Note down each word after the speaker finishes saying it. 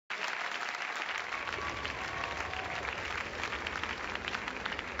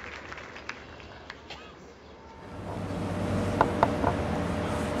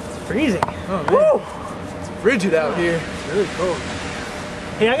freezing. Oh, man. It's frigid out here. It's really cold.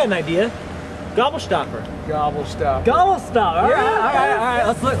 Hey, I got an idea. Gobelstapler. Gobelstapler. Gobelstapler. All right.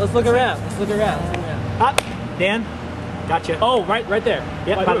 Let's look around. Let's look around. Ah, Dan, gotcha. Oh, right there.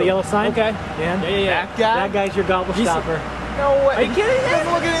 Yep, by the yellow sign. Okay. Dan. Yeah. That guy? That guy's your Gobelstapler. No way. Are you kidding? He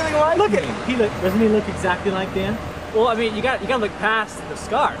doesn't look anything like Look me. at doesn't he look exactly like Dan? Well, I mean, you got to look past the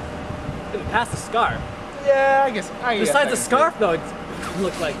scarf. Look past the scarf. Yeah, I guess. Besides the scarf, though, it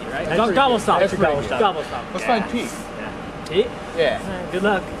looks like you, right? Gobelstapler. That's pretty good. Gobelstapler. Let's find Pete. Pete? Yeah. Alright, good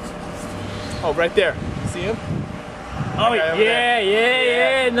luck. Oh, right there. See him? Oh, Okay, over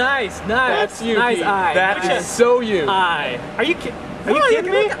yeah. Nice. That's you, Nice Pete. eye. That is so you. Eye. Are you kidding? Are you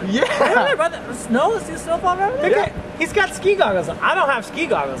kidding me? Yeah. Right there by the snow. See the snowfall right there? Yeah. He's got ski goggles on. I don't have ski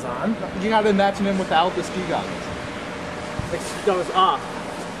goggles on. You gotta imagine him without the ski goggles. Like, ski goes off.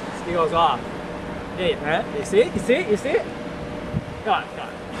 Ski goes off. Yeah. You see it? You see it? Got it.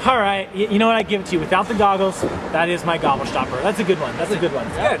 All right, you know what? I give it to you. Without the goggles, that is my Gobelstapler. That's a good one. That's a good one.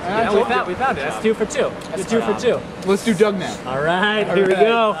 Good. Yeah, we found it. That's 2 for 2. That's 2 for 2. Let's do Doug now. All right, here we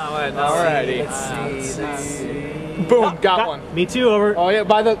go. Alrighty. Let's see. Boom, got one. Me too, over. Oh yeah,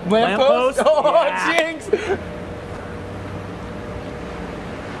 by the lamppost? Lamppost? Oh, Yeah. jinx!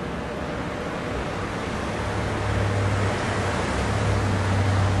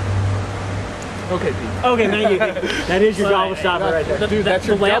 Okay, Pete. Okay, thank you. That is your Gobelstapler right there. Dude, that's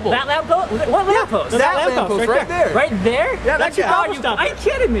your double. That lamppost? What lamppost? That lamppost right there. Right there? Yeah, that's your Are you Gobelstapler.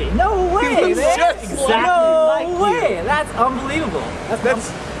 kidding me? No way, He looks man. just exactly no like you. way. That's unbelievable.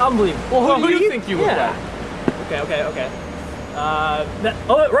 That's unbelievable. Well, who do you think you look Yeah. like? Okay.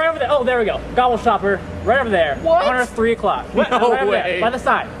 Right over there. Oh, there we go. Gobelstapler. Right over there. What? On our 3 o'clock. No right over there, way. by the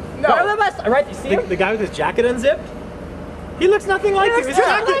side. No. Right over there by the side. Right, you see him? The guy with his jacket unzipped? He looks nothing like you. His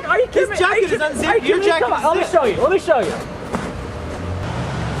jacket, Are you kidding me? his jacket is Are you unzipped. Your kidding me? jacket Come on, is zipped. Let me show you.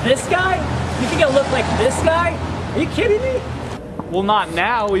 This guy? You think I look like this guy? Are you kidding me? Well, not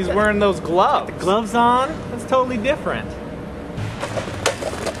now. He's wearing those gloves. Gloves on? That's totally different.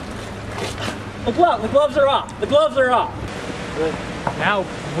 The gloves are off. The gloves are off. Now,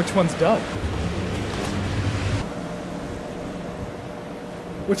 which one's Doug?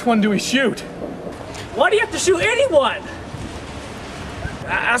 Which one do we shoot? Why do you have to shoot anyone?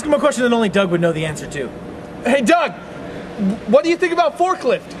 Ask him a question that only Doug would know the answer to. Hey, Doug! What do you think about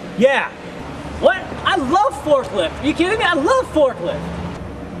Forklift? Yeah. What? I love Forklift. Are you kidding me? I love Forklift.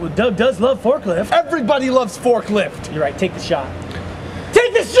 Well, Doug does love Forklift. Everybody loves Forklift. You're right. Take the shot.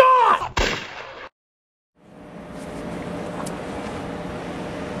 Take the shot!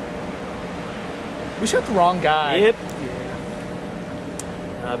 We shot the wrong guy. Yep.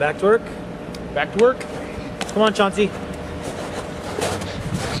 Back to work. Back to work. Come on, Chauncey.